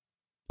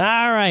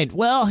right.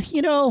 Well,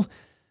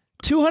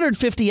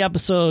 250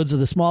 episodes of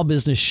the Small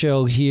Business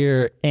Show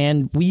here,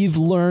 and we've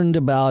learned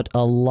about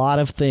a lot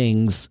of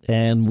things,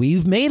 and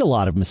we've made a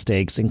lot of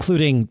mistakes,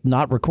 including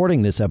not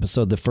recording this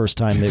episode the first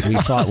time that we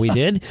thought we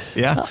did.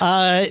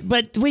 Yeah.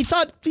 But we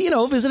thought,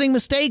 visiting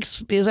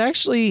mistakes is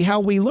actually how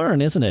we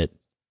learn, isn't it?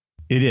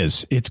 It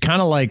is. It's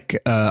kind of like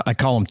I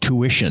call them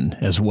tuition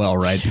as well,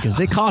 right? Because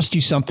they cost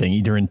you something,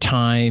 either in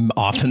time,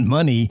 often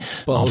money,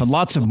 often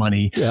lots of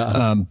money.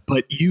 Yeah.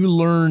 But you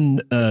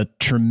learn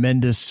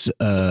tremendous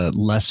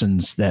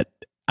lessons that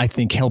I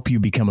think help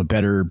you become a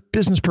better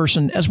business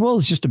person as well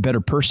as just a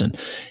better person.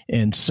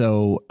 And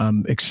so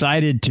I'm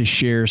excited to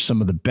share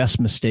some of the best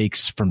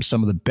mistakes from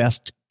some of the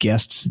best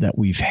guests that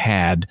we've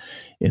had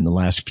in the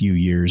last few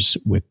years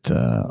with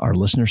our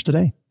listeners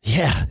today.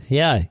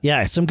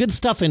 Yeah. Some good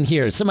stuff in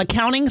here. Some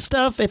accounting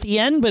stuff at the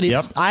end, but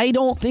I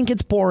don't think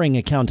it's boring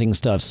accounting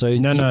stuff. So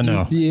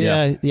no.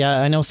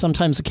 Yeah. I know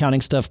sometimes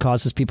accounting stuff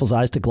causes people's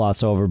eyes to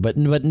gloss over, but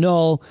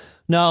no.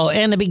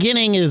 And the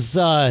beginning is,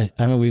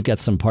 we've got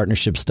some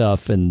partnership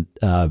stuff and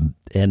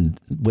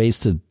ways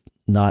to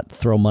not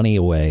throw money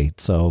away.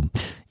 So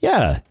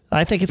yeah,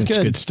 I think it's good. It's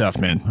good stuff,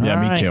 man. Yeah,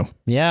 All me right. too.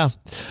 Yeah.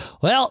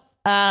 Well,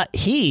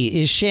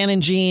 he is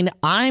Shannon Jean.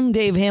 I'm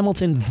Dave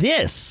Hamilton.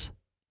 This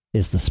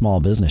is the Small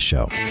Business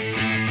Show.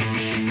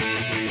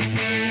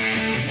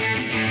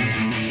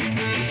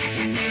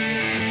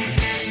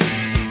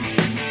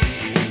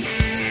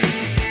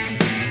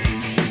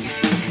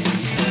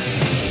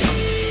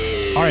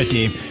 All right,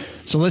 Dave.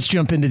 So let's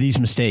jump into these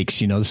mistakes.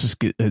 This is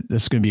going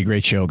to be a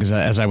great show because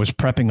as I was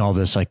prepping all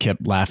this, I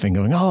kept laughing,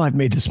 going, "Oh, I've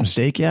made this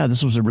mistake. Yeah,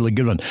 this was a really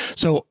good one."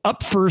 So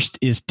up first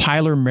is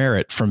Tyler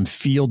Merritt from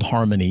Field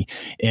Harmony,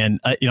 and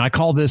I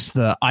call this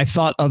the "I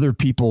thought other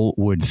people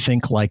would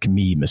think like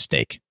me"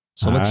 mistake.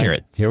 So let's hear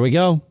it. Here we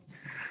go.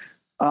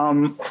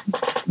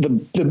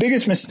 The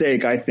biggest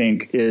mistake, I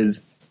think,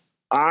 is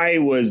I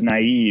was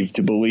naive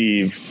to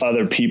believe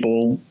other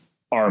people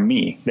are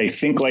me. They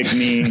think like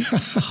me.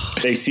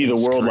 They see the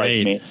world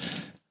like me.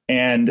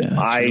 And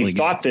I really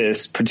thought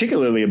this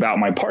particularly about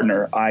my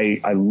partner.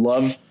 I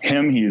love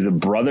him. He's a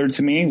brother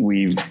to me.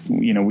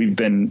 We've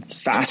been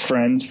fast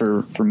friends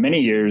for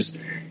many years.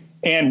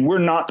 And we're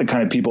not the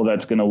kind of people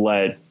that's going to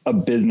let a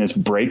business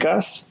break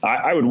us.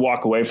 I would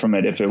walk away from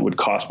it if it would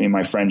cost me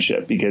my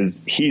friendship,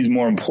 because he's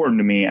more important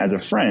to me as a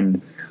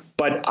friend.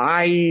 But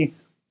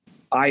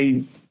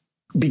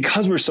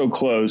because we're so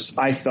close,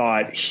 I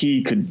thought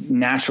he could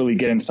naturally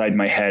get inside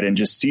my head and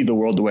just see the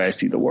world the way I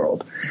see the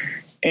world.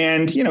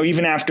 And,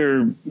 even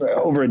after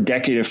over a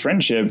decade of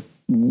friendship,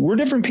 we're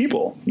different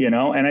people, and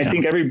I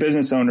think every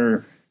business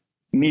owner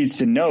needs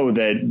to know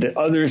that the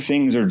other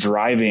things are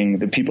driving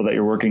the people that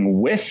you're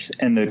working with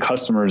and the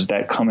customers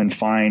that come and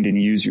find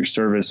and use your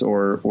service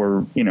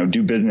or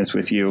do business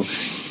with you.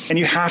 And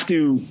you have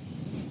to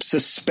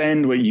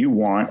suspend what you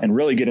want and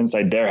really get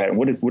inside their head.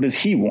 What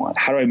does he want?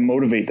 How do I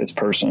motivate this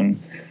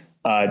person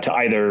to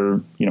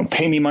either,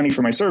 pay me money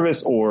for my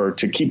service or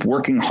to keep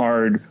working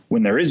hard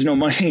when there is no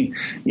money,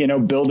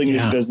 building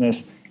this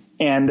business.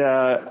 And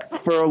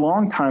for a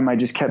long time, I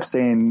just kept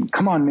saying,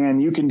 "Come on,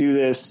 man, you can do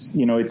this.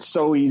 It's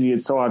so easy.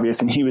 It's so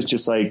obvious." And he was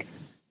just like,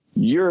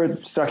 "You're a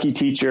sucky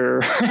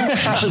teacher."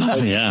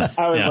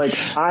 I was like,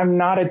 "I'm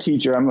not a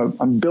teacher.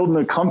 I'm building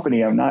a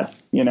company. I'm not,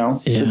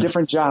 it's a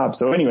different job."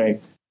 So anyway.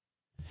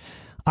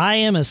 I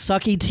am a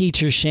sucky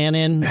teacher,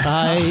 Shannon.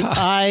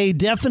 I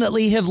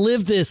definitely have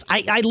lived this.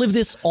 I live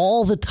this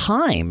all the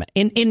time.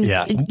 And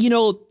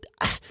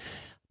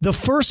the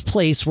first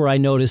place where I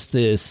noticed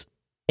this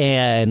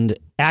and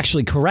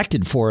actually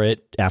corrected for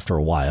it after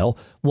a while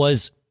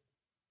was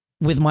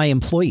with my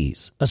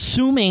employees,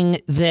 assuming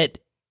that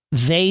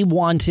they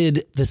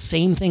wanted the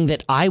same thing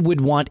that I would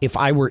want if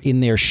I were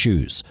in their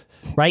shoes.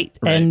 Right.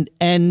 And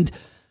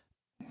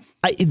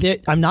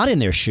I'm not in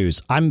their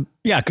shoes.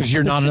 Because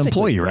you're not an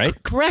employee, right?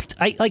 Correct.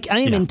 I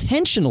am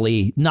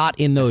intentionally not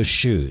in those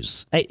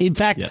shoes. In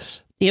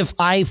fact, if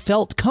I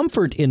felt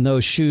comfort in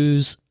those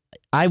shoes,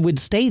 I would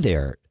stay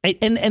there.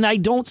 And I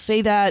don't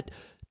say that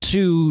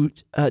to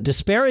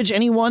disparage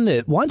anyone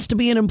that wants to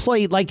be an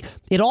employee. Like,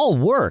 it all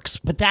works.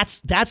 But that's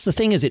the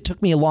thing, is it took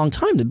me a long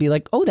time to be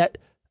like, oh, that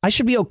I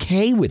should be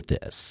okay with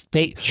this.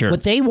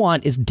 What they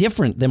want is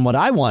different than what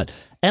I want.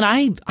 And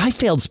I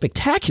failed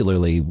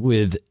spectacularly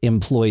with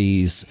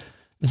employees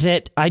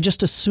that I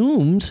just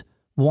assumed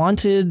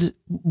wanted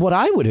what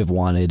I would have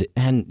wanted.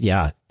 And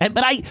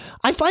but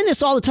I find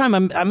this all the time.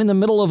 I'm in the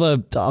middle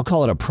of I'll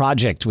call it a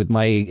project with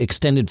my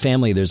extended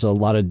family. There's a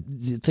lot of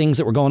things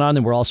that were going on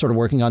that we're all sort of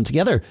working on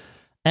together.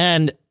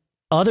 And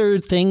other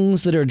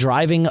things that are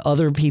driving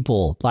other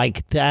people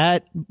like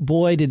that.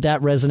 Boy, did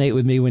that resonate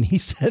with me when he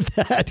said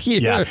that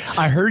here. Yeah,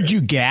 I heard you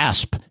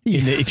gasp.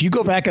 If you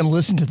go back and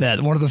listen to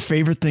that, one of the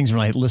favorite things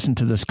when I listened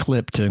to this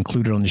clip to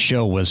include it on the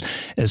show was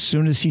as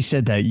soon as he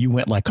said that, you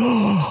went like,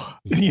 "Oh,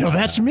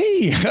 that's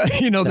me," that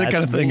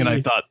kind of thing. And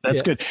I thought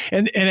that's good.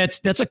 And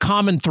that's a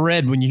common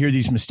thread when you hear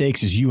these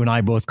mistakes, is you and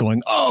I both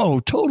going, "Oh,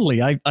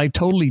 totally. I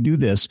totally do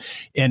this."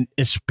 And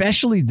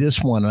especially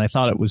this one. And I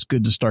thought it was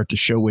good to start the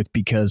show with,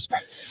 because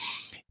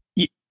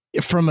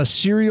from a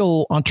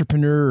serial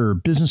entrepreneur or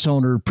business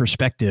owner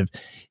perspective,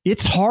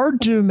 it's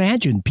hard to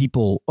imagine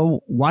people,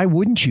 oh, why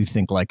wouldn't you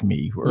think like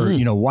me? Or,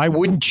 why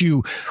wouldn't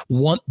you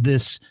want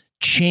this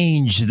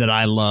change that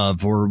I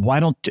love? Or I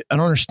don't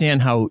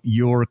understand how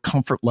your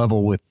comfort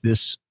level with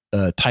this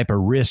type of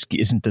risk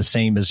isn't the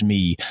same as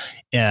me,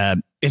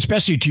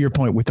 especially to your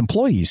point with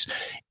employees.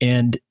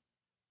 And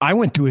I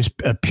went through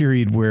a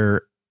period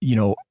where,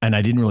 and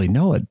I didn't really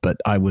know it, but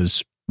I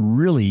was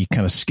really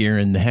kind of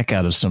scaring the heck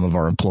out of some of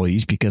our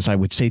employees because I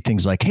would say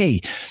things like,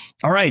 hey,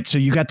 all right, so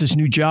you got this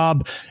new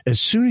job.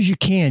 As soon as you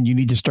can, you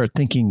need to start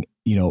thinking,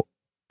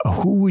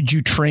 who would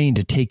you train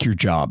to take your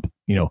job?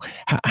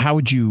 How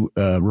would you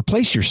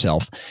replace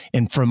yourself?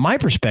 And from my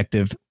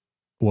perspective,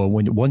 well,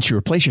 once you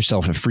replace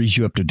yourself, it frees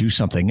you up to do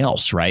something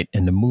else, right?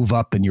 And to move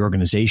up in the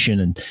organization.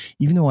 And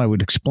even though I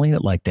would explain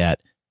it like that,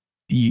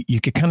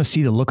 you could kind of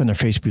see the look on their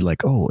face, be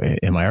like, "Oh,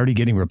 am I already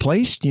getting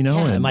replaced?"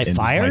 Am I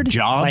fired? My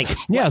job,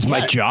 is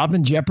my job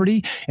in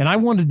jeopardy? And I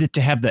wanted it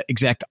to have the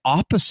exact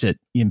opposite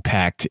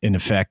impact and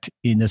effect,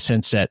 in the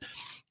sense that,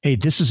 hey,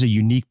 this is a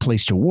unique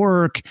place to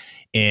work,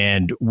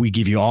 and we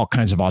give you all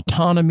kinds of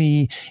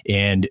autonomy,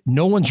 and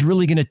no one's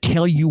really going to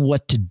tell you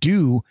what to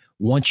do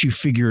once you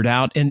figure it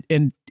out.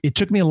 And it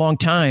took me a long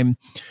time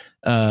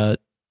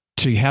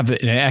to have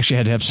it, and I actually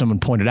had to have someone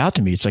point it out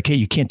to me. It's like, hey,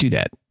 you can't do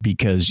that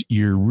because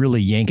you're really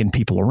yanking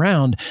people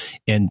around,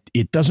 and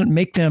it doesn't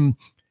make them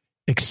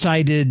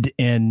excited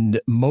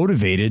and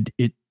motivated.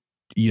 It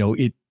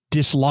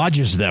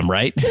dislodges them,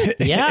 right?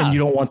 Yeah. And you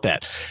don't want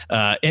that.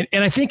 And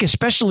I think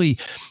especially,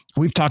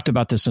 we've talked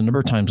about this a number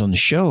of times on the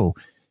show,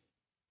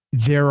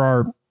 there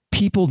are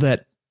people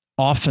that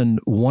often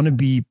want to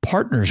be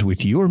partners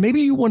with you, or maybe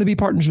you want to be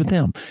partners with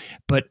them,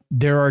 but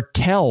there are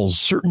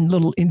certain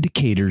little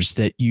indicators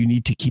that you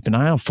need to keep an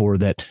eye out for,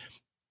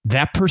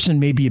 that person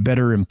may be a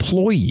better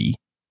employee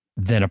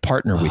than a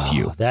partner with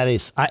you.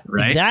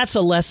 Right? That's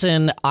a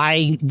lesson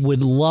I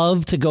would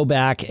love to go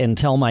back and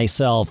tell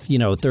myself,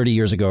 30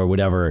 years ago or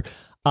whatever.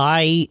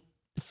 I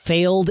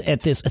failed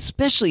at this,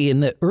 especially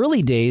in the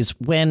early days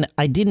when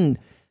I didn't,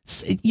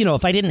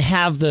 if I didn't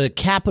have the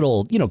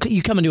capital,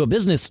 you come into a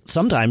business,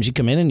 sometimes you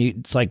come in and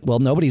it's like, well,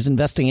 nobody's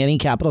investing any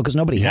capital because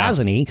nobody has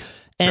any.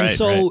 And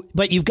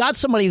but you've got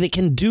somebody that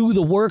can do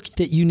the work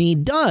that you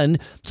need done.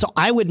 So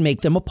I would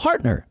make them a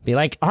partner, be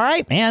like, all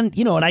right, man,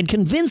 and I'd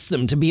convince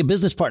them to be a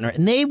business partner,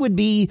 and they would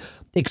be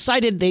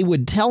excited. They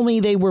would tell me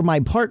they were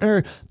my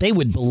partner. They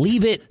would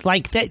believe it.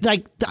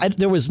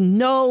 There was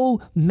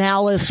no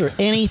malice or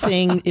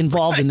anything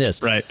involved in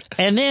this. Right.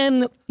 And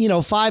then,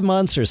 5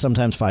 months or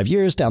sometimes 5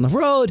 years down the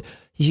road,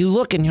 you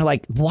look and you're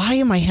like, why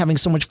am I having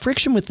so much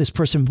friction with this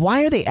person?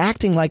 Why are they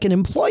acting like an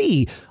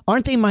employee?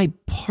 Aren't they my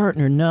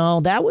partner? No,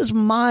 that was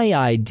my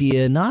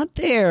idea, not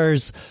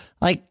theirs.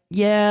 Like,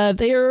 yeah,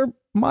 they're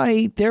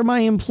my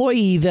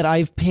employee that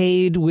I've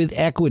paid with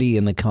equity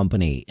in the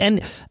company.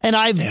 And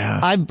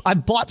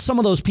I've bought some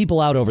of those people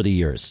out over the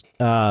years.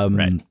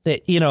 And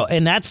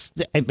that's,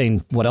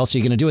 what else are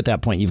you going to do at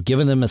that point? You've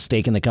given them a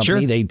stake in the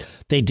company. Sure.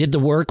 They did the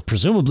work,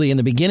 presumably in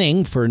the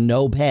beginning, for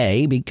no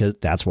pay, because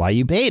that's why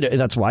you paid.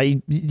 That's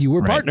why you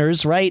were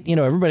partners, right?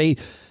 Everybody.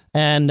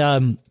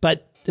 And,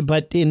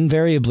 but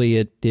invariably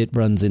it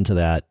runs into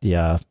that.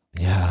 Yeah.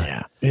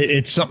 Yeah.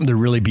 It's something to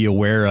really be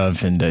aware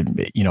of, and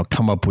to,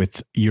 come up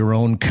with your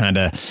own kind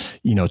of,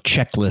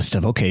 checklist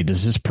of, okay,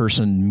 does this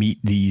person meet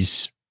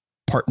these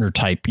partner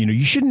type?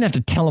 You shouldn't have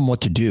to tell them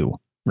what to do,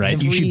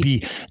 right? You should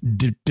be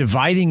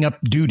dividing up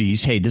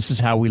duties. Hey, this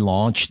is how we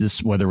launch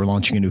this, whether we're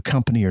launching a new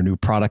company or a new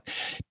product.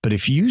 But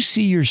if you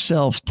see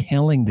yourself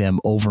telling them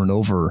over and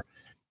over,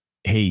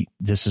 hey,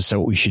 this is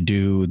what we should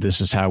do, this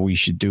is how we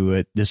should do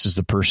it, this is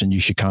the person you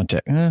should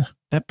contact,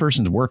 that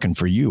person's working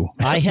for you.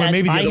 Maybe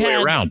the other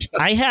way around.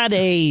 I had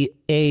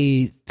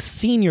a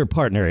senior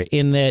partner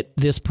in that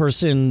this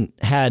person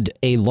had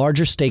a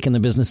larger stake in the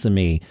business than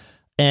me.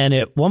 And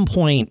at one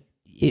point,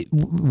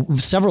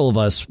 several of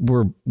us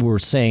were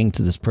saying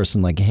to this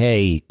person, like,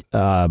 hey,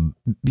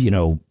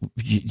 you're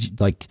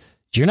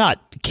not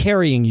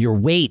carrying your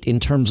weight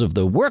in terms of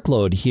the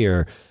workload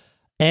here.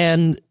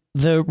 And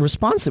the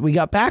response that we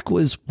got back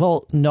was,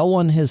 well, no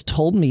one has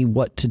told me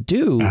what to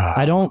do.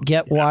 I don't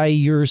get why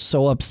you're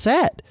so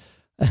upset.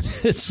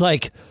 It's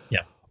like,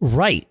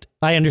 right.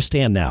 I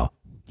understand now.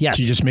 Yes.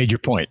 So you just made your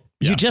point.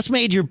 You just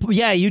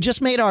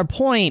made our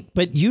point,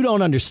 but you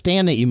don't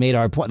understand that you made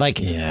our point. Like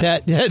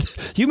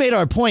that you made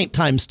our point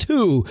times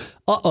two.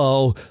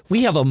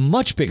 We have a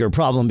much bigger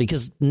problem,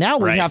 because now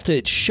we have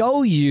to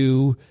show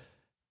you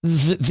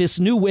this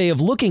new way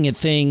of looking at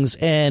things,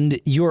 and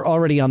you're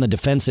already on the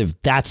defensive.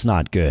 That's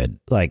not good.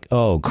 Like,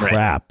 oh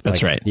crap.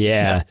 That's right.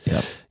 Yeah.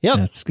 Yep.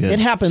 That's good. It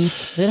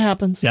happens.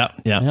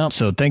 Yeah.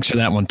 So thanks for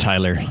that one,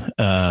 Tyler.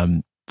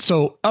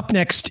 So up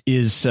next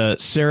is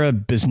Sarah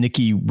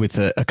Biznicki with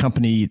a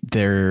company.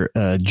 They're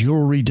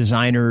jewelry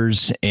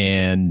designers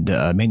and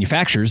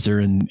manufacturers. They're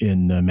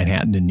in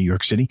Manhattan in New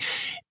York City.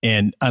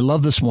 And I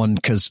love this one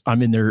because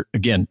I'm in there,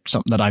 again,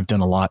 something that I've done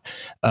a lot.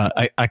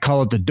 I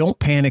call it the don't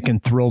panic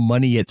and throw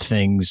money at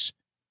things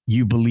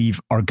you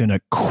believe are going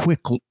to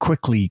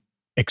quickly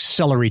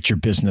accelerate your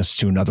business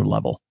to another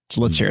level.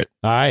 So let's hear it.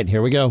 All right,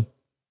 here we go.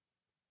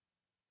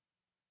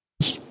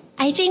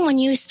 I think when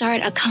you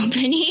start a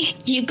company,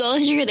 you go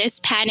through this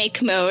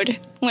panic mode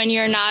when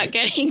you're not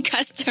getting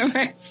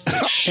customers.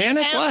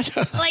 Panic? What?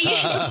 Like you're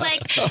just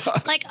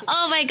like,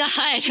 oh my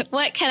God,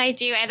 what can I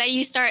do? And then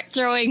you start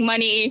throwing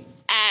money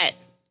at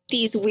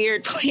these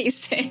weird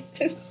places.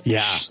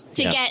 Yeah.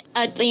 To get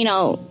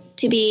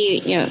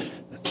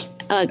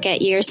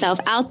get yourself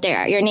out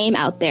there, your name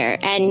out there.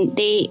 And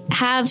they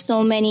have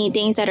so many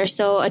things that are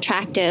so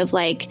attractive,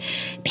 like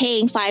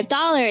paying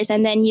 $5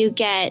 and then you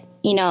get,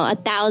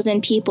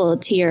 1,000 people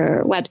to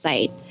your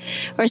website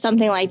or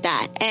something like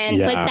that. And,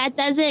 but that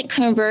doesn't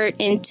convert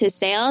into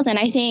sales. And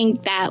I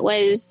think that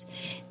was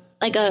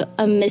like a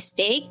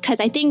mistake, because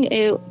I think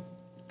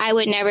I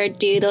would never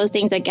do those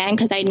things again,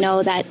 because I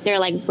know that they're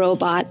like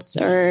robots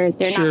or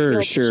they're not real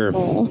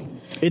people.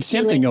 It's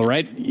tempting though,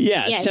 right?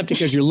 Yeah, it's tempting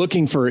because you're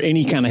looking for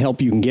any kind of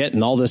help you can get,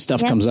 and all this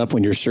stuff comes up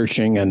when you're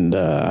searching. And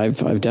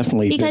I've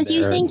definitely because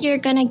you think you're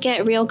gonna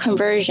get real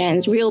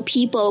conversions, real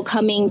people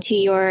coming to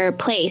your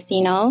place,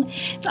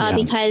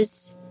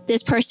 because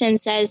this person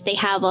says they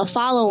have a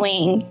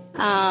following,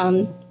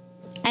 and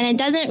it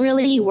doesn't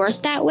really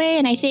work that way.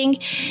 And I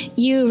think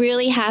you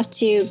really have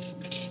to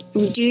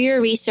do your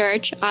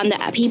research on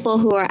the people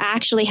who are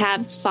actually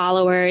have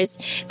followers,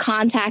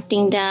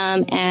 contacting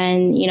them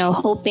and,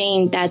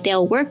 hoping that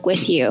they'll work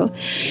with you.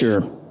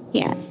 Sure.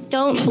 Yeah.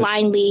 Don't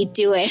blindly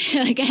do it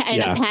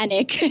in a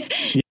panic.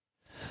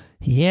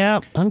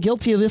 Yeah, I'm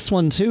guilty of this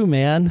one too,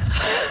 man.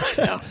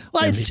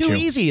 Well, it's too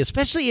easy,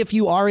 especially if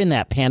you are in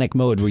that panic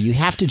mode where you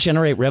have to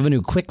generate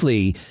revenue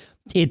quickly.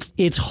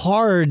 It's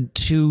hard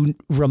to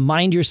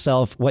remind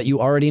yourself what you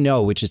already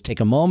know, which is take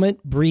a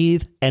moment,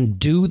 breathe, and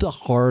do the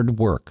hard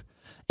work.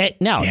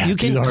 Now, you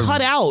can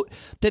cut out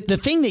that the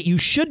thing that you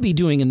should be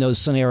doing in those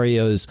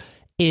scenarios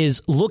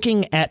is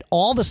looking at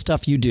all the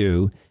stuff you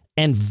do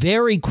and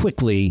very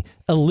quickly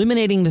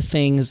eliminating the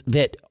things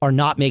that are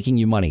not making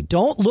you money.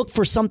 Don't look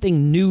for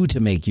something new to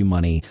make you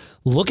money.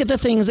 Look at the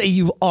things that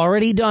you've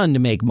already done to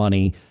make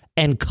money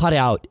and cut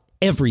out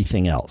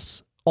everything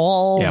else.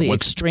 All the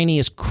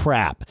extraneous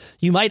crap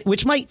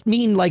which might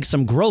mean like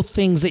some growth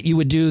things that you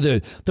would do,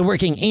 the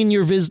working in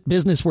your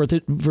business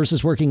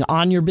versus working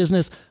on your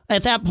business.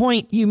 At that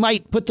point, you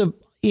might put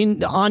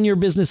on your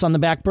business on the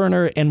back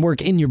burner and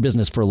work in your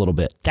business for a little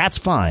bit. That's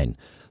fine.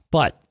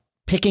 But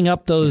picking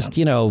up those,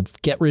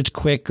 get rich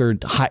quick, or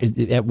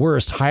at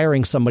worst,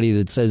 hiring somebody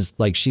that says,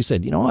 like she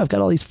said, I've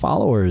got all these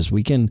followers.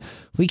 We can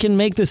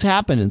make this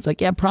happen. It's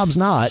like, prob's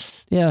not.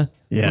 Yeah.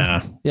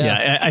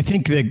 Yeah. I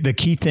think the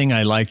key thing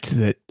I liked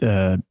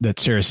that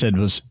Sarah said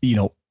was,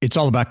 it's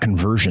all about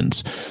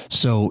conversions.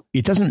 So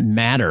it doesn't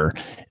matter,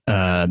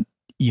 like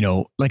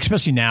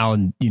especially now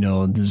and,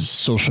 there's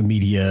social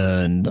media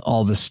and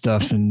all this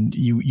stuff, and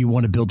you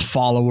want to build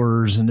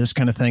followers and this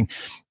kind of thing.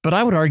 But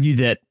I would argue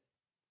that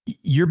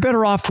you're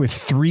better off with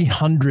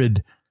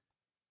 300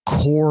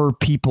 core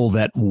people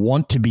that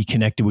want to be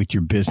connected with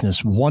your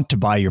business, want to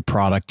buy your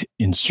product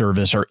and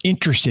service, are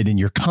interested in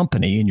your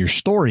company and your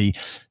story,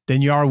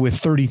 than you are with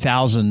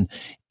 30,000.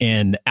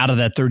 And out of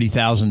that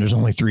 30,000, there's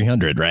only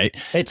 300, right?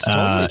 It's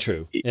totally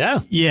true. Yeah.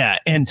 Yeah.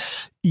 And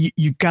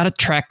you got to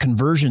track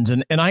conversions.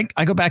 And I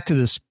go back to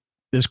this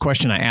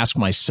question I ask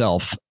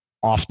myself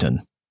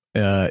often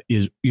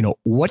is,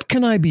 what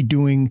can I be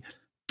doing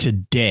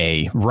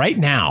today, right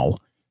now,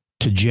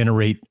 to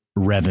generate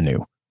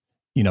revenue?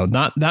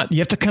 Not you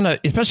have to kind of,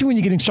 especially when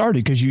you're getting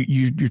started, because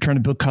you're trying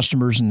to build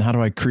customers, and how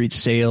do I create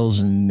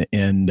sales, and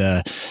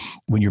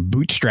when you're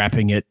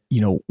bootstrapping it,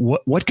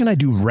 what can I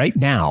do right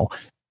now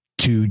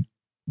to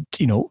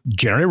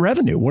generate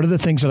revenue? What are the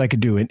things that I could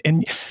do?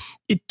 And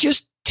it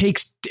just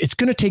it's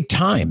going to take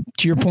time.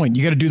 To your point,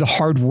 you got to do the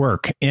hard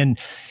work, and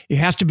it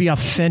has to be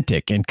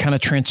authentic and kind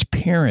of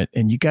transparent,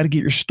 and you got to get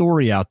your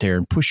story out there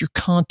and push your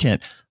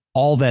content.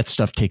 All that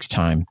stuff takes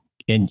time.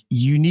 And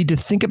you need to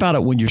think about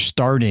it when you're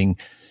starting,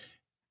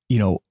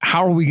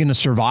 how are we going to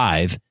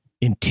survive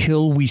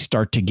until we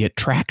start to get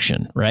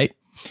traction, right?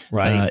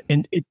 Right.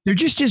 There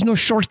just is no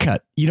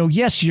shortcut.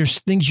 Yes, there's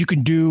things you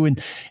can do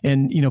and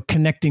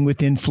connecting with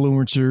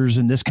influencers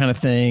and this kind of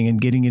thing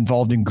and getting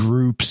involved in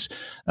groups.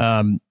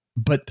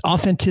 But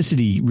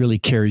authenticity really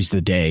carries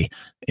the day,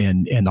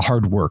 and the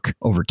hard work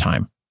over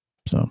time.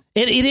 So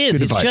it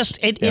is. It's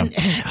advice.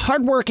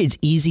 Hard work is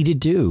easy to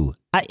do.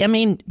 I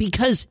mean,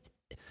 because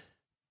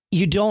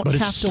you don't have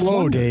to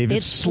slow, Dave.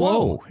 It's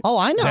slow. Oh,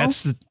 I know.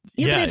 But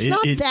it's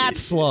not that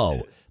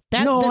slow.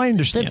 I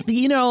understand.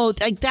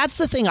 That's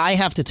the thing I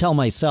have to tell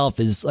myself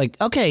is like,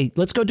 okay,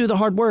 let's go do the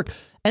hard work.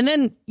 And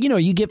then,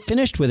 you get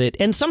finished with it.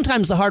 And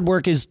sometimes the hard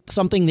work is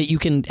something that you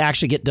can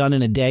actually get done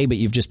in a day, but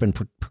you've just been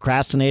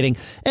procrastinating.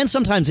 And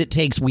sometimes it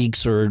takes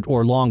weeks or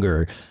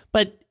longer.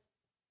 But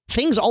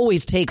things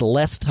always take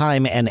less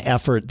time and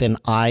effort than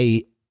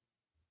I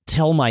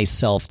tell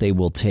myself they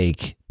will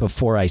take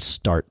before I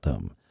start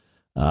them.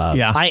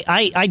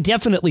 I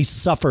definitely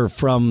suffer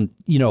from,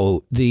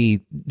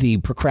 the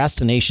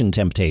procrastination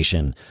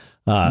temptation.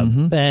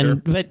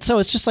 But so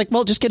it's just like,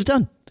 well, just get it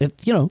done.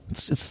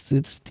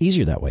 It's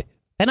easier that way.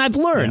 And I've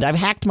learned, I've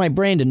hacked my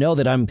brain to know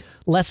that I'm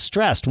less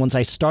stressed once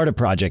I start a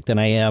project than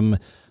I am,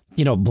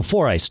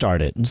 before I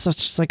start it. And so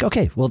it's just like,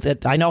 okay, well,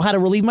 I know how to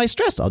relieve my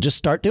stress. I'll just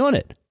start doing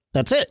it.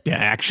 That's it. Yeah.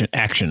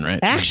 Action, right?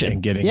 Action.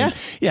 And getting it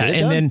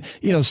And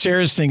then,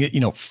 Sarah's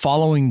thing,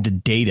 following the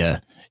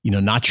data,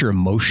 not your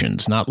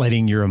emotions, not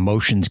letting your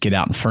emotions get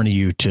out in front of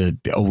you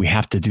we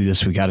have to do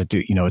this. We got to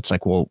do, it's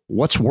like, well,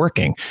 what's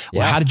working?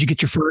 Well, how did you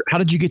get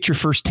your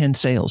first 10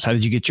 sales? How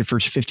did you get your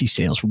first 50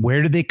 sales?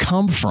 Where did they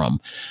come from?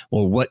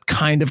 Well, what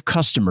kind of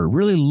customer?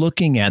 Really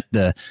looking at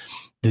the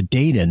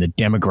data and the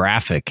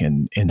demographic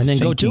and then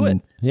thinking, go do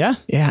it. Yeah.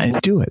 Yeah.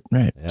 And do it.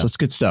 Right. Yeah. So it's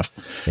good stuff.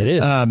 It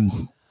is.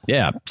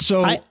 Yeah.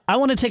 So I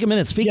want to take a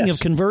minute. Speaking of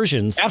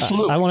conversions,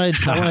 absolutely. I want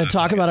to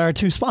talk about our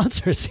two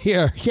sponsors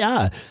here.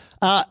 Yeah.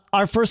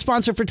 Our first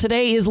sponsor for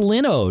today is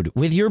Linode.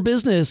 With your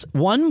business,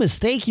 one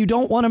mistake you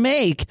don't want to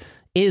make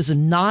is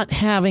not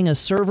having a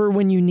server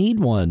when you need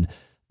one.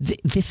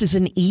 This is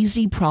an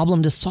easy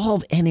problem to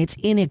solve, and it's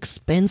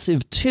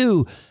inexpensive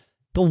too.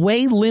 The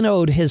way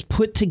Linode has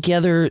put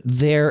together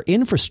their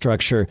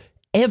infrastructure,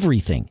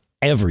 everything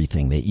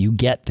that you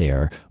get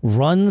there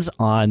runs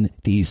on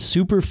these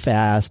super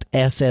fast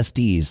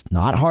SSDs,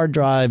 not hard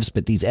drives,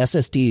 but these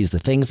SSDs, the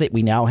things that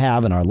we now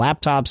have in our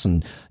laptops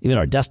and even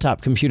our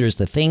desktop computers,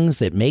 the things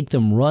that make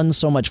them run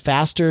so much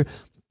faster,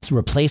 it's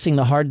replacing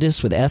the hard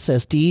disks with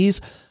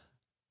SSDs.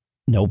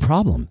 No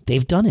problem.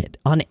 They've done it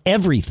on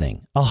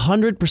everything,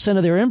 100%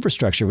 of their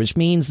infrastructure, which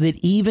means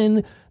that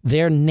even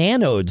their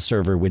Nanode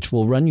server, which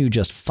will run you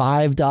just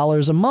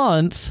 $5 a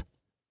month,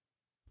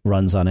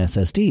 runs on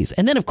SSDs.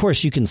 And then, of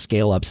course, you can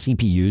scale up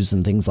CPUs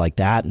and things like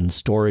that and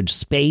storage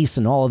space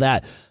and all of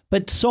that.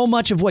 But so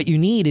much of what you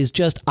need is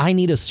just, I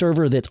need a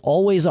server that's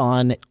always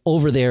on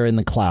over there in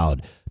the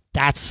cloud.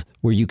 That's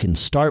where you can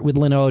start with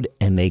Linode,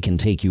 and they can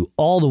take you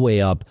all the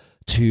way up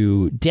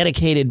to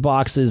dedicated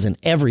boxes and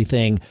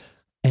everything.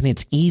 And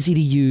it's easy to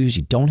use.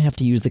 You don't have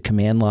to use the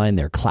command line.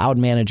 Their cloud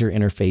manager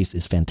interface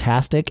is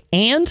fantastic.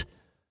 And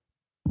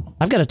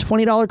I've got a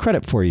 $20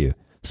 credit for you.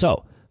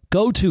 So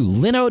go to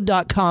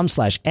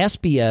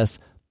linode.com/SBS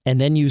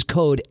and then use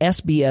code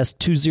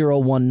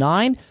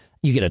SBS2019.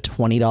 You get a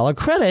 $20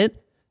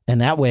 credit. And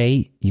that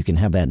way you can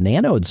have that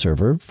Nanode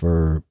server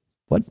for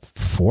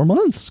 4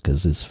 months,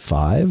 because it's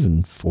 5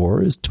 and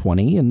 4 is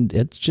 20. And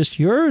it's just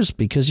yours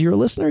because you're a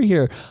listener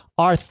here.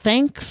 Our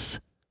thanks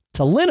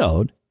to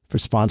Linode for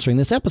sponsoring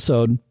this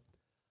episode.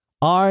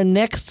 Our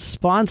next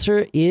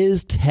sponsor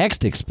is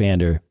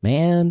TextExpander.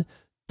 Man,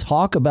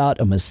 talk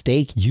about a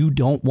mistake you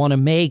don't want to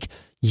make.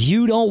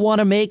 You don't want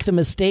to make the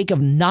mistake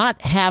of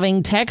not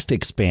having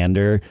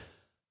TextExpander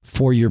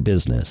for your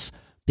business,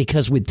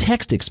 because with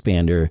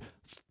TextExpander,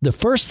 the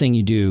first thing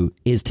you do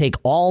is take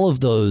all of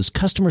those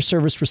customer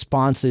service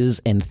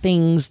responses and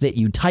things that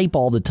you type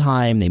all the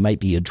time. They might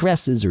be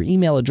addresses or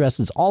email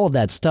addresses, all of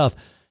that stuff,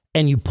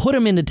 and you put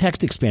them into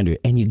TextExpander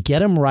and you get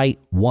them right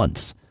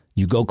once.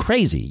 You go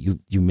crazy.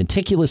 You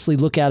meticulously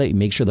look at it. You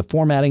make sure the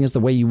formatting is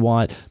the way you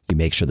want. You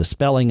make sure the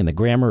spelling and the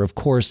grammar, of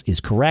course, is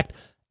correct.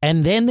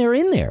 And then they're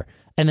in there.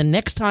 And the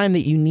next time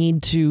that you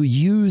need to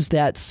use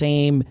that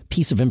same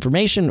piece of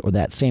information or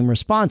that same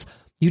response,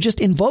 you just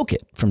invoke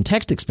it from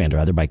TextExpander,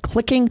 either by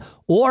clicking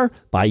or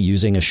by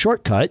using a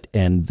shortcut.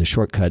 And the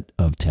shortcut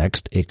of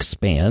text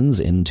expands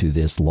into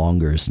this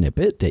longer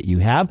snippet that you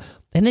have.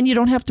 And then you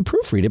don't have to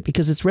proofread it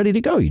because it's ready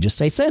to go. You just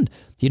say send.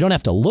 You don't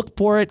have to look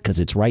for it because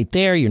it's right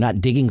there. You're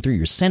not digging through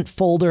your sent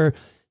folder.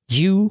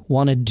 You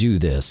want to do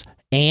this.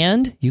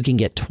 And you can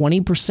get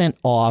 20%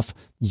 off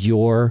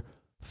your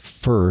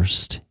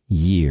first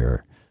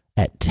year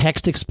at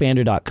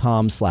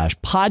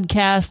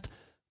textexpander.com/podcast.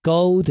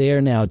 Go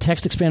there now.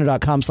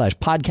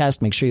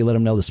 Textexpander.com/podcast. Make sure you let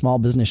them know the Small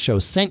Business Show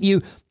sent you.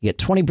 You get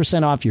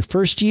 20% off your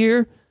first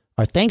year.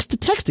 Our thanks to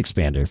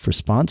TextExpander for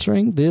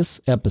sponsoring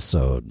this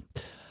episode.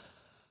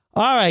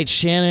 All right,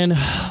 Shannon,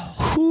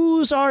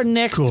 who's our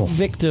next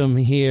victim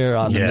here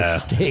on the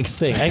mistakes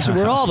thing? Actually,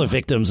 we're all the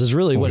victims is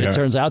really what it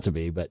turns out to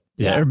be. But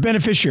they're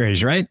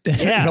beneficiaries, right?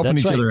 Yeah, helping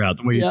each other out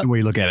the way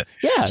you look at it.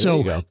 Yeah, so there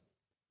you go.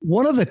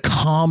 One of the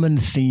common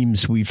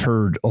themes we've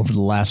heard over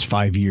the last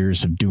 5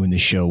 years of doing this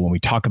show, when we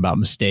talk about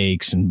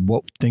mistakes and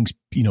what things,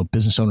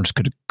 business owners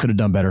could have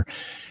done better,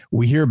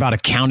 we hear about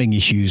accounting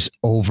issues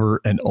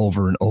over and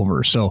over and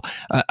over. So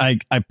I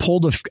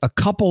pulled a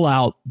couple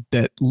out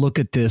that look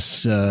at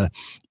this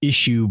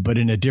issue, but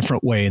in a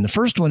different way. And the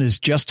first one is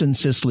Justin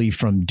Sisley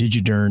from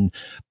Digidern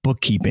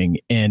Bookkeeping.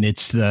 And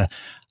it's I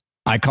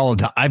call it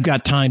the I've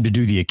got time to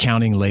do the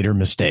accounting later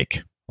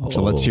mistake.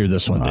 So let's hear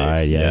this one, Dave. All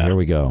right, here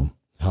we go.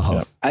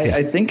 Oh.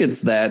 I think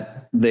it's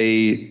that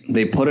they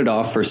put it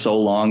off for so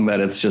long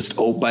that it's just,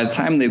 by the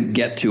time they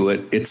get to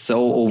it, it's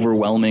so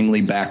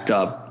overwhelmingly backed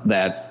up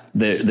that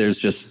there's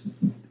just,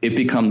 it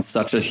becomes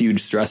such a huge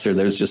stressor.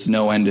 There's just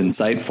no end in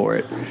sight for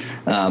it.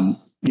 Can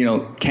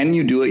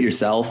you do it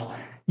yourself?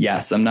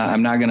 Yes. I'm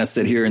not going to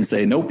sit here and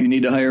say, nope, you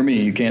need to hire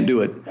me. You can't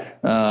do it.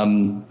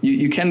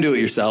 You can do it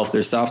yourself.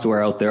 There's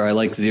software out there. I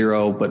like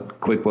Xero,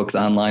 but QuickBooks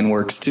Online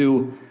works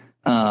too.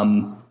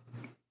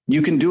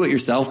 you can do it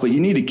yourself, but you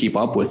need to keep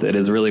up with it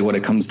is really what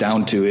it comes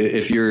down to.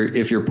 If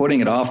you're putting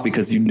it off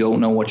because you don't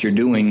know what you're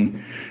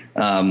doing,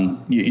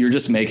 you're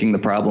just making the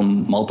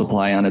problem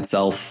multiply on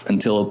itself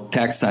until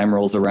tax time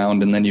rolls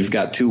around. And then you've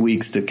got 2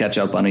 weeks to catch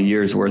up on a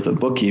year's worth of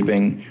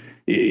bookkeeping.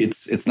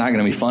 It's not going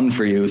to be fun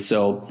for you.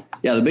 So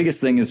yeah, the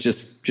biggest thing is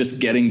just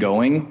getting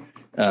going.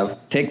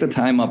 Take the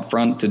time up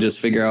front to just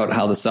figure out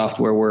how the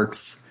software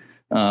works.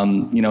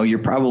 You're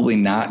probably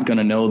not going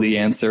to know the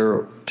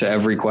answer to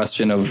every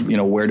question of,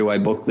 where do I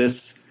book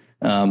this?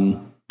 But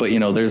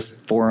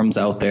there's forums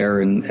out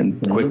there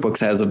and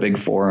QuickBooks has a big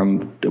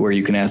forum where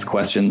you can ask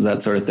questions, that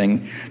sort of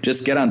thing.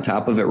 Just get on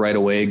top of it right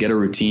away, get a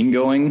routine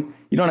going.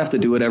 You don't have to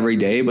do it every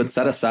day, but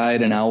set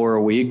aside an hour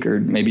a week or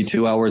maybe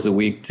 2 hours a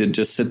week to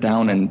just sit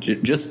down and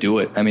just do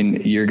it. I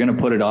mean, you're going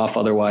to put it off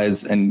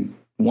otherwise. And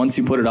once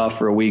you put it off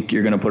for a week,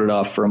 you're going to put it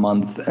off for a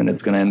month and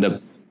it's going to end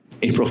up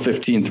April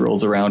 15th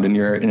rolls around and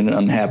you're in an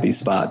unhappy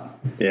spot.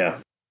 Yeah.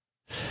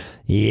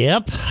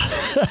 Yep.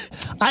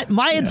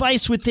 My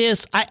advice with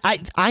this,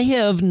 I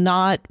have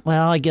not,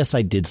 well, I guess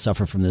I did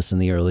suffer from this in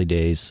the early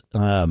days.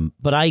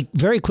 But I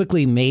very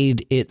quickly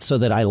made it so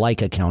that I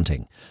like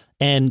accounting.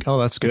 And oh,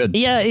 that's good.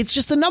 Yeah, it's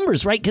just the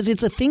numbers, right? Because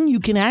it's a thing you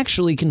can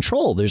actually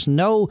control. There's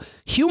no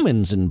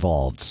humans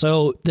involved.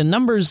 So the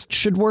numbers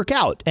should work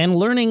out. And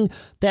learning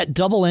that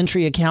double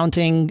entry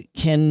accounting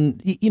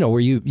can, where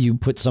you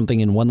put something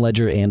in one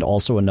ledger and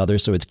also another.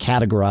 So it's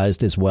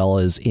categorized as well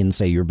as in,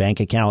 say, your bank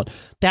account.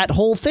 That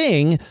whole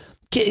thing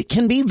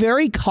can be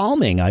very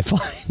calming, I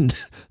find.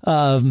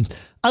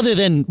 Other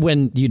than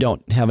when you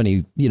don't have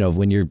any,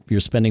 when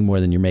you're spending more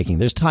than you're making.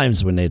 There's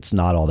times when it's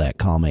not all that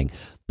calming.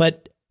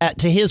 But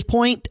to his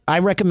point, I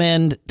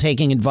recommend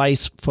taking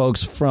advice,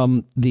 folks,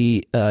 from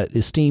the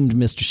esteemed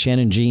Mr.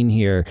 Shannon Jean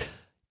here.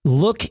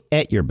 Look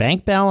at your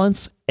bank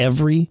balance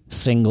every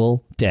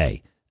single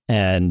day.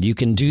 And you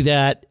can do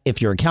that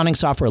if your accounting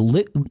software,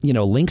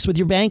 links with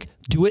your bank.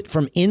 Do it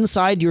from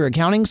inside your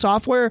accounting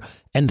software.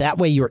 And that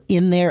way you're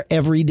in there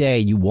every day.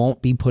 You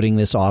won't be putting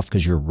this off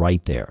because you're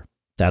right there.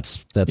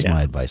 That's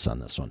my advice on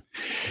this one.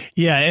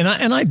 Yeah,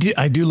 and I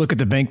do look at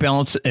the bank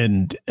balance,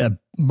 and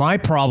my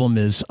problem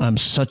is I'm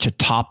such a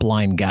top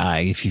line guy.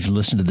 If you've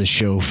listened to the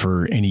show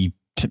for any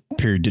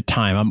period of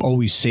time, I'm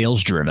always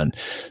sales driven.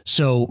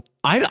 So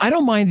I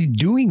don't mind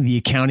doing the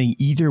accounting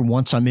either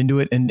once I'm into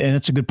it, and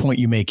it's a good point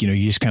you make. You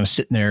just kind of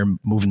sitting there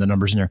moving the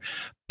numbers in there,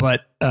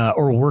 but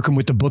or working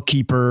with the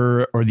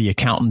bookkeeper or the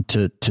accountant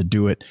to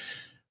do it.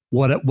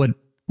 What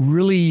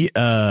really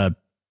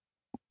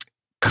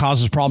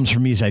causes problems for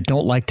me is I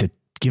don't like to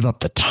give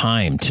up the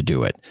time to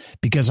do it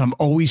because I'm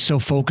always so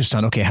focused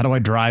on, okay, how do I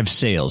drive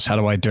sales? How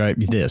do I drive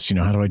this?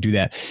 How do I do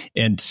that?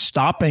 And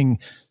stopping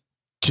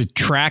to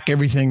track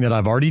everything that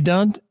I've already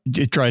done,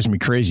 it drives me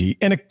crazy.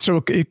 And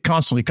it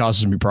constantly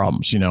causes me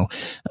problems,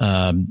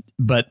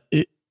 but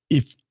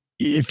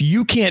if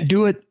you can't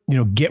do it,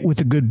 get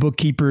with a good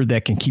bookkeeper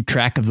that can keep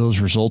track of those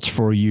results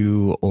for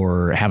you,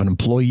 or have an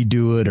employee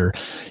do it, or,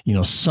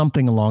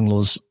 something along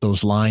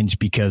those lines,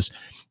 because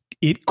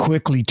it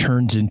quickly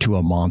turns into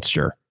a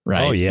monster,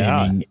 right? Oh,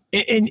 yeah.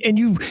 And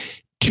you,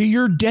 to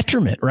your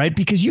detriment, right?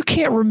 Because you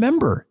can't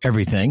remember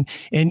everything.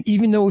 And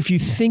even though if you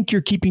think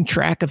you're keeping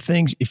track of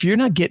things, if you're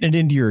not getting it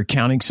into your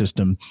accounting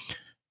system,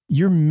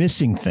 you're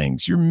missing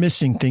things. You're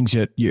missing things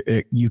that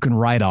you can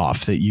write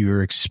off, that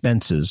your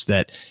expenses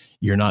that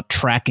you're not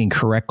tracking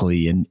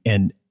correctly.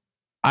 And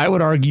I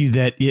would argue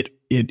that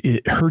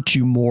it hurts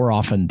you more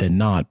often than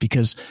not,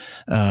 because,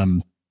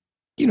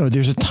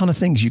 there's a ton of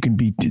things you can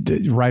be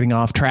writing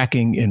off,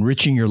 tracking,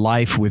 enriching your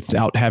life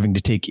without having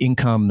to take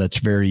income that's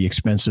very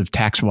expensive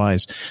tax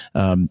wise.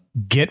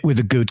 Get with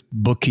a good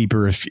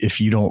bookkeeper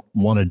if you don't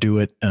want to do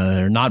it.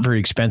 They're not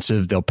very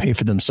expensive. They'll pay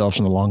for themselves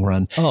in the long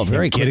run. Oh,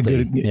 very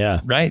quickly.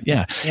 Yeah. Right.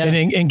 Yeah.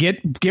 And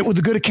get with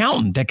a good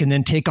accountant that can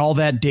then take all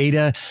that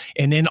data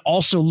and then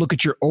also look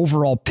at your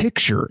overall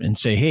picture and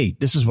say, hey,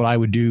 this is what I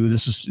would do.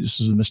 This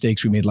is the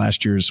mistakes we made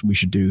last year. We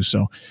should do.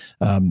 So,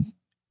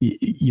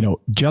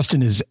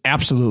 Justin is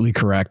absolutely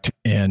correct.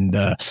 And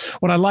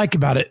what I like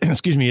about it,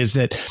 is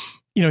that,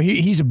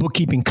 he's a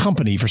bookkeeping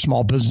company for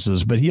small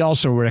businesses, but he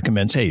also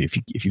recommends, hey, if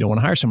you don't want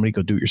to hire somebody,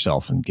 go do it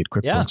yourself and get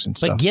QuickBooks and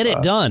stuff. But get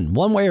it done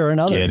one way or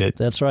another. Get it.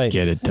 That's right.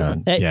 Get it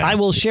done. I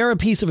will share a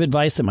piece of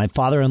advice that my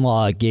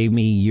father-in-law gave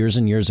me years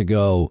and years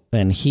ago.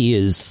 And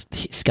he's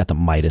got the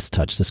Midas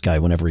touch. This guy,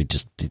 whenever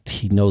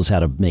he knows how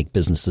to make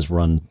businesses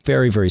run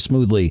very, very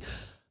smoothly.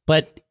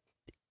 But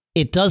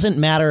it doesn't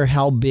matter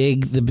how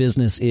big the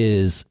business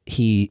is.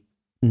 He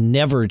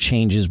never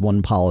changes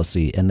one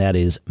policy, and that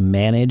is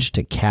manage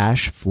to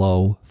cash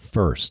flow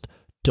first.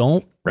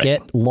 Don't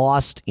get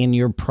lost in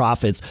your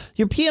profits.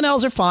 Your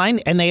P&Ls are fine,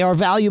 and they are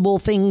valuable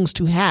things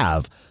to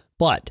have,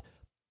 but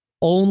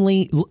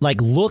only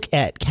look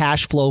at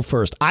cash flow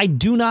first. I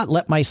do not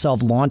let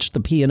myself launch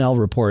the P&L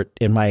report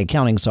in my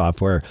accounting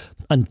software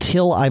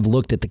until I've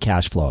looked at the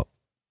cash flow.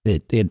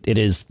 It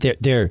is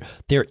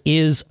there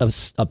is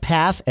a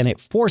path, and it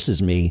forces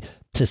me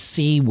to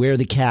see where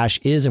the cash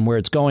is and where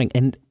it's going.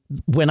 And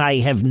when I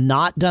have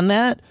not done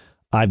that,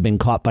 I've been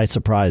caught by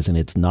surprise, and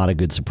it's not a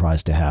good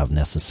surprise to have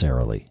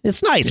necessarily.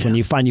 It's nice when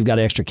you find you've got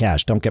extra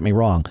cash. Don't get me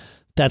wrong.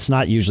 That's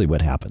not usually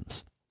what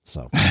happens.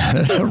 So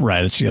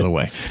right. It's the other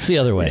way. It's the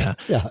other way.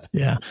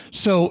 Yeah.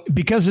 So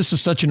because this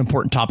is such an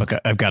important topic,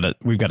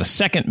 we've got a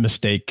second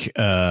mistake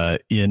and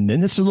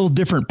it's a little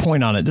different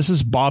point on it. This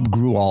is Bob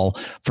Grewal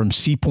from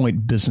Sea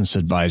Point Business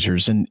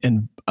Advisors.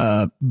 And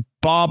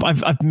Bob,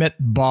 I've met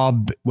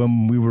Bob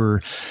when we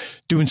were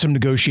doing some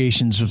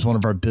negotiations with one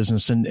of our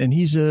business, and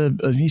he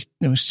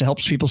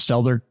helps people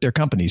sell their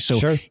companies.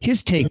 So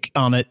his take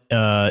on it,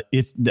 I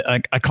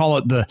call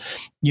it the,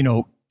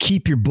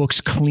 keep your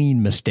books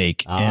clean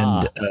mistake.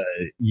 And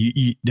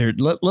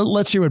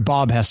let's hear what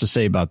Bob has to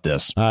say about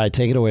this. All right,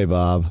 take it away,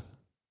 Bob.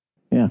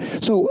 Yeah.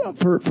 So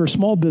for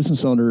small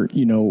business owner,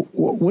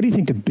 what do you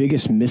think the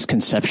biggest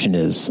misconception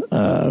is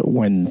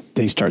when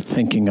they start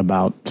thinking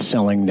about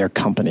selling their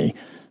company?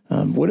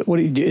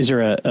 Is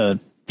there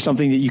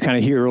something that you kind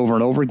of hear over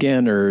and over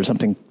again, or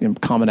something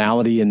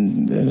commonality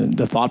in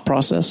the thought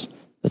process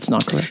that's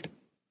not correct?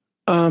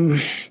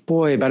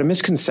 About a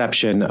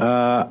misconception.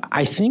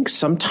 I think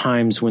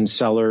sometimes when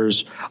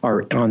sellers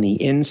are on the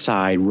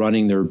inside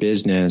running their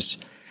business,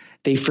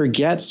 they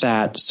forget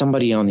that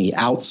somebody on the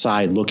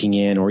outside looking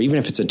in, or even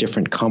if it's a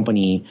different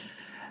company,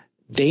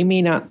 they're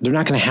not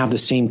going to have the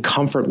same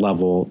comfort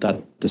level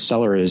that the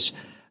seller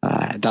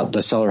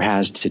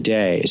has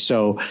today.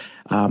 So,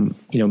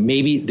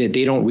 maybe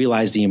they don't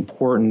realize the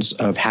importance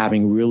of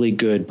having really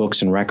good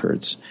books and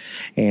records,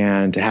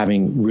 and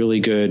having really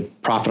good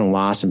profit and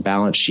loss and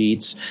balance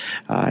sheets,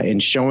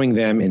 and showing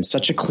them in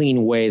such a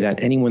clean way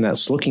that anyone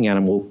that's looking at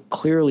them will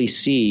clearly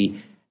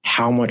see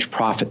how much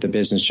profit the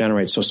business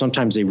generates. So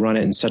sometimes they run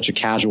it in such a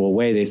casual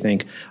way. They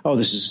think, oh,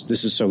 this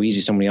is so easy.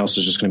 Somebody else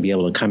is just going to be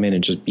able to come in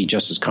and just be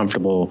just as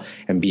comfortable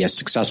and be as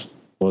successful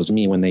as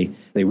me, when they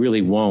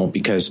really won't.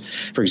 Because,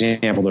 for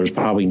example, there's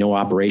probably no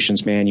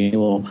operations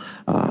manual.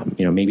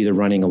 Maybe they're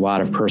running a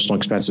lot of personal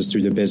expenses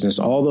through the business.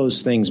 All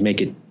those things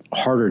make it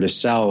harder to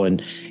sell,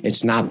 and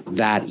it's not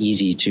that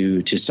easy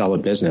to sell a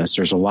business.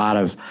 There's a lot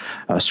of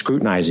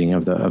scrutinizing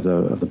of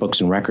the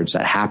books and records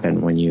that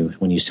happen when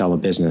you sell a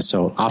business.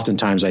 So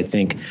oftentimes, I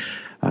think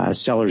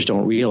sellers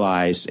don't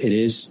realize it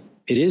is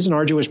an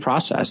arduous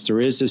process. There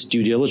is this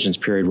due diligence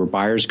period where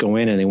buyers go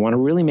in and they want to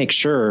really make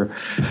sure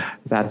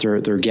that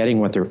they're getting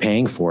what they're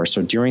paying for.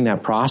 So during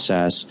that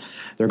process,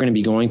 they're going to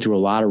be going through a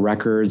lot of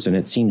records, and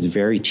it seems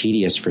very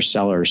tedious for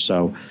sellers.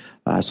 So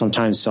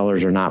sometimes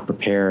sellers are not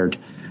prepared,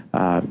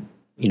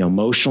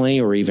 emotionally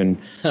or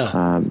even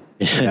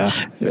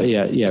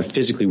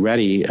physically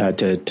ready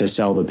to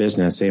sell the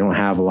business. They don't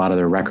have a lot of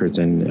their records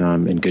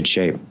in good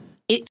shape.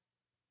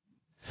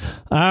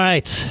 All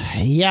right.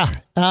 Yeah.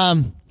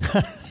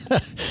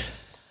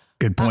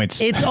 Good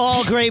points. It's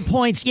all great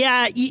points.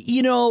 Yeah.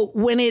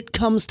 When it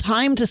comes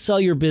time to sell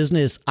your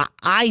business,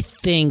 I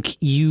think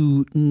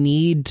you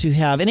need to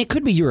have, and it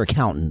could be your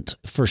accountant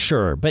for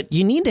sure, but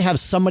you need to have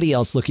somebody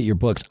else look at your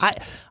books.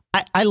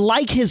 I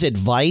like his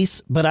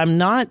advice, but I'm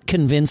not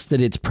convinced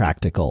that it's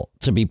practical,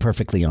 to be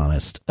perfectly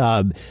honest.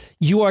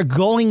 You are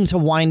going to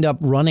wind up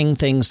running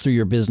things through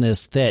your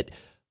business that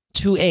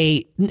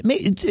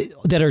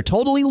are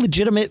totally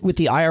legitimate with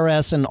the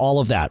IRS and all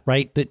of that,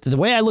 right? The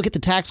way I look at the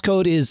tax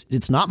code is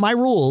it's not my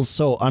rules,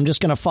 so I'm just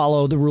going to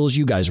follow the rules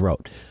you guys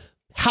wrote.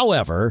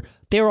 However,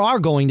 there are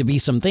going to be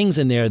some things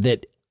in there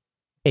that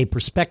a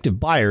prospective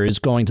buyer is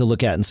going to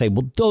look at and say,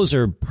 well, those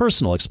are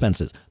personal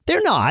expenses.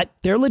 They're not.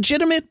 They're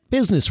legitimate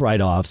business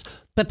write-offs,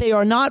 but they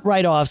are not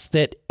write-offs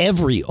that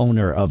every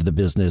owner of the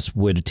business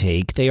would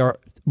take. They are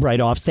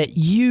write-offs that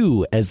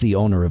you as the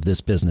owner of this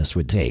business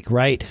would take,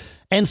 right?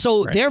 And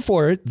so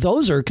therefore,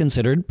 those are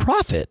considered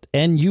profit,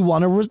 and you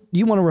want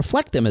to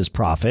reflect them as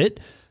profit.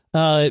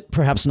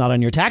 Perhaps not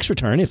on your tax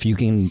return. If you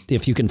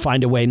can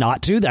find a way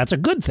not to, that's a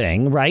good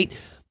thing, right?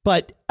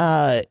 But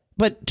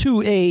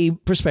to a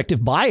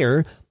prospective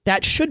buyer,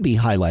 that should be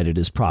highlighted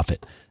as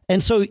profit.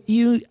 And so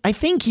I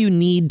think you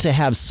need to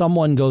have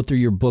someone go through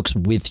your books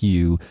with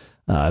you.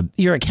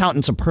 Your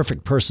accountant's a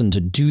perfect person to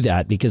do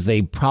that because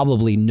they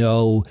probably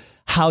know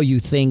how you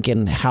think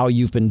and how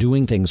you've been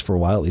doing things for a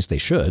while. At least they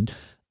should.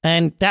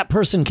 And that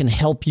person can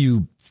help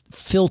you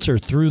filter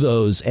through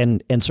those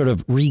and sort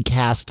of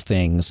recast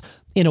things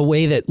in a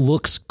way that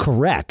looks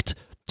correct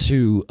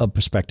to a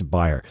prospective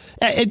buyer.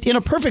 In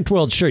a perfect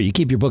world, sure, you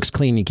keep your books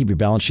clean, you keep your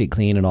balance sheet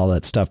clean and all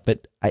that stuff.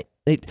 But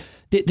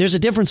there's a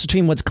difference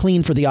between what's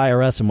clean for the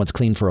IRS and what's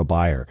clean for a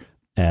buyer.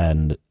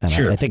 And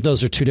sure. I think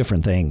those are two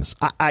different things.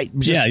 From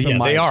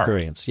my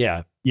experience.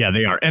 Yeah. Yeah,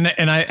 they are. And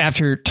I,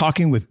 after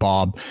talking with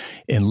Bob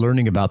and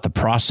learning about the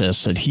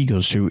process that he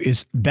goes through,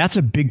 that's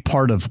a big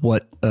part of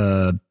what,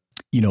 a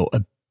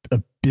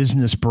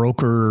business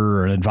broker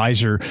or an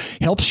advisor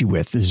helps you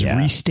with is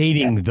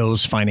restating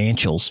those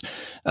financials.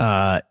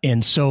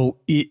 And so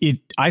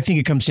I think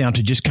it comes down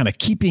to just kind of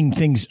keeping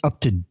things up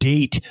to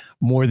date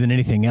more than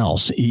anything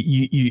else.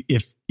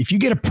 If you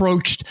get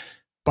approached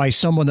by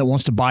someone that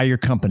wants to buy your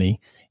company,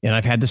 and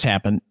I've had this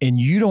happen, and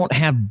you don't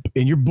have,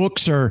 and your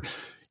books are,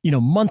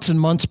 months and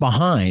months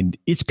behind,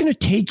 it's going to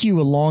take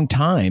you a long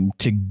time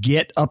to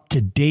get up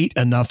to date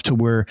enough to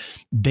where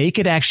they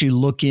could actually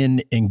look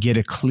in and get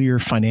a clear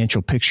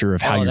financial picture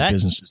of how your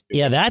business is doing.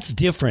 Yeah, that's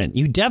different.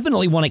 You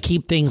definitely want to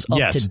keep things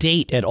up to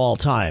date at all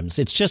times.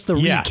 It's just the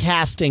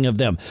recasting of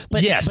them.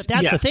 But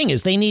that's the thing,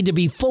 is they need to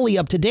be fully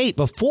up to date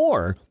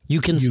before you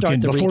can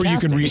start before recasting. You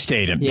can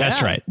restate them. Yeah,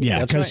 that's right.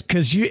 Yeah,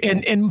 because you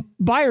and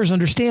buyers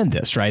understand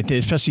this, right?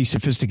 Especially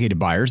sophisticated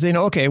buyers. They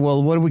know, okay,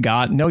 well, what do we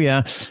got? No,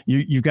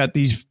 you've got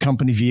these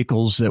company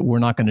vehicles that we're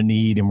not going to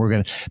need, and we're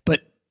going to.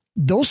 But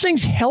those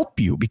things help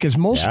you because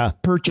most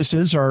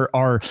purchases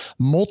are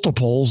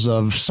multiples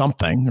of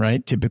something,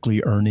 right?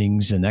 Typically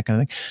earnings and that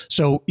kind of thing.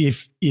 So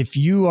if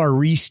you are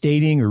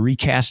restating or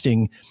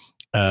recasting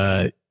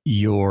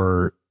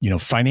your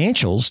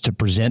financials to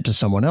present to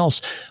someone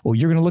else, well,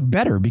 you're going to look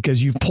better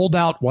because you've pulled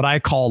out what I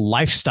call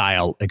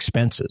lifestyle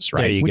expenses,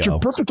 right? Which are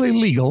perfectly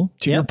legal,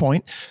 to your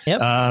point.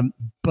 Yep.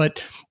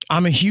 But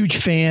I'm a huge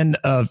fan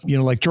of,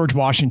 like George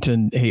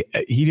Washington. Hey,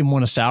 he didn't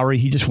want a salary.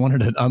 He just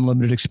wanted an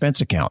unlimited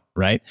expense account,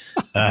 right?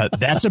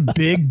 That's a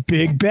big,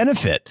 big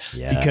benefit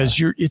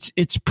because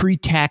it's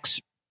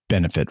pre-tax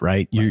benefit,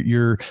 right?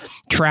 Your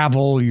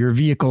travel, your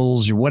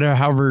vehicles, your whatever,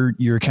 however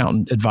your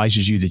accountant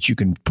advises you that you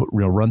can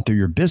run through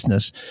your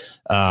business.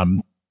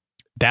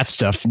 That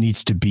stuff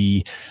needs to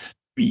be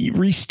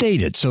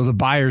restated so the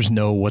buyers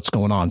know what's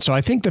going on. So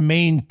I think the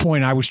main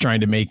point I was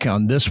trying to make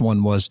on this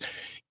one was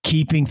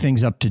keeping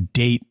things up to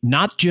date,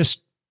 not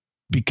just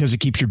because it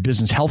keeps your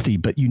business healthy,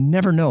 but you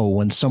never know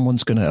when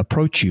someone's going to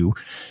approach you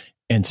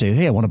and say,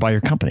 hey, I want to buy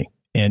your company.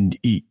 And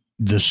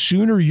the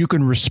sooner you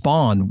can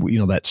respond,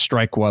 that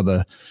strike while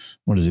the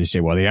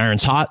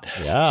iron's hot.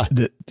 Yeah.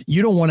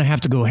 You don't want to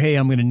have to go, hey,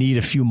 I'm going to need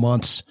a few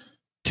months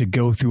to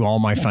go through all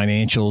my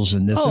financials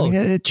and this.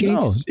 It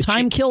changes.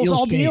 Time kills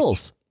all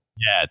deals.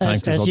 Yeah.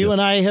 As you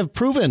and I have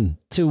proven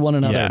to one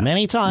another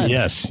many times.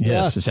 Yes.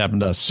 It's happened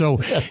to us. So,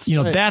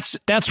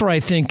 that's where I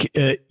think,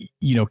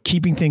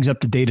 keeping things up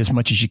to date as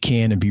much as you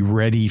can and be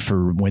ready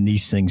for when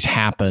these things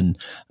happen,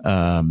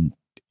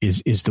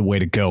 is the way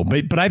to go.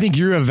 But I think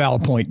you're a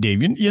valid point,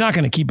 Dave. You're not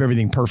going to keep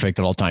everything perfect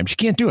at all times. You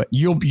can't do it.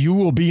 You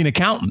will be an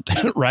accountant,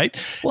 right?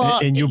 Well,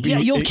 and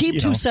you'll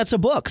keep two sets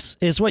of books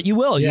is what you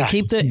will. You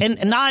keep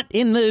and not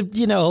in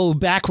the,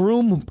 back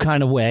room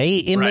kind of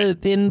way,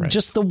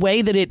 just the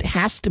way that it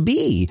has to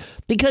be.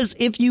 Because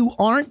if you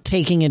aren't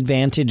taking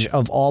advantage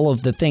of all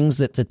of the things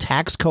that the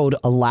tax code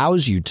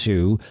allows you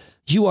to,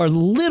 you are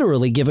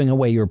literally giving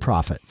away your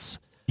profits.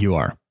 You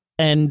are.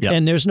 And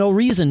there's no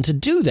reason to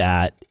do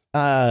that.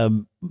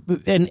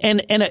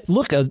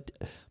 Look,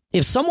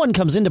 if someone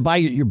comes in to buy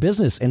your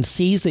business and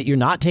sees that you're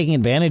not taking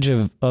advantage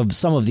of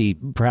some of the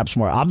perhaps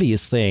more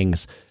obvious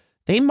things,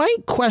 they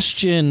might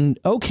question,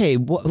 okay,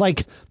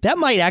 that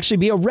might actually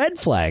be a red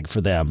flag for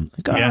them.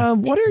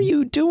 What are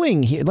you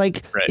doing here?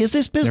 Is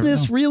this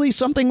business really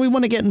something we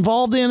want to get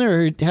involved in,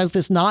 or has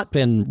this not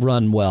been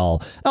run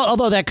well?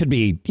 Although that could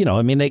be,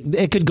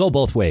 it could go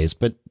both ways,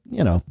 but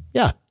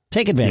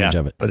take advantage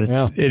of it. But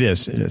it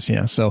is.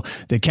 Yeah. So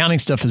the accounting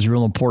stuff is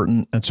real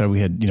important. That's why we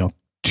had,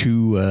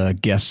 two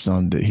guests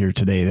on here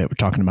today that were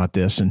talking about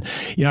this. And,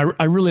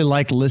 I really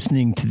like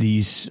listening to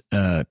these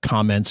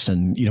comments,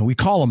 and, we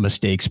call them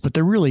mistakes, but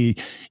they're really,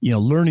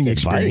 learning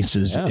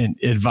experiences and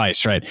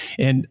advice. Right.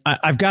 And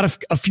I've got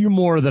a few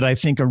more that I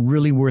think are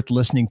really worth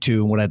listening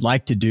to. And what I'd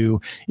like to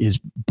do is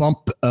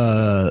bump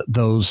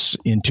those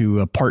into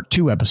a part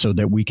 2 episode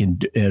that we can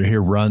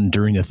run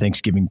during the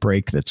Thanksgiving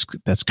break.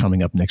 That's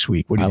coming up next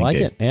week. What do you think, like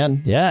Dave? It,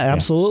 man. Yeah,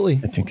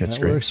 absolutely. I think that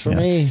great. Works for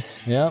me.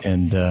 Yeah.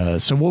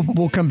 And so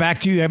we'll come back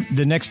to you.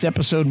 The next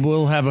episode,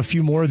 we'll have a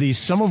few more of these,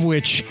 some of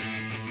which,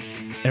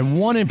 and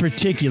one in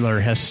particular,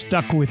 has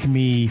stuck with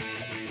me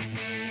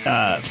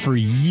for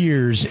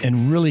years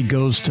and really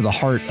goes to the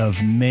heart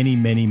of many,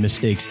 many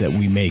mistakes that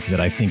we make that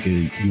I think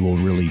you will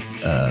really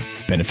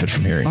benefit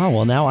from hearing. Oh,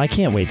 well, now I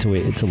can't wait to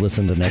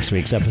listen to next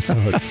week's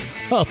episodes.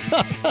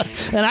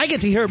 And I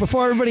get to hear it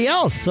before everybody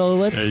else. So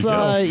let's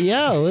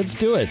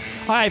do it.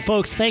 All right,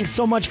 folks, thanks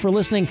so much for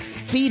listening.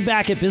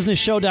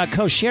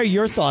 Feedback@businessshow.co. Share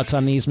your thoughts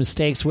on these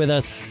mistakes with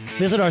us.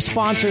 Visit our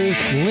sponsors,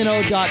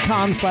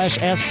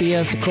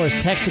 linode.com/SBS. Of course,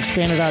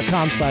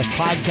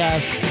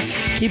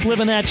 textexpander.com/podcast. Keep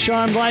living that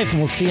charmed life, and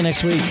we'll see you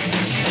next week.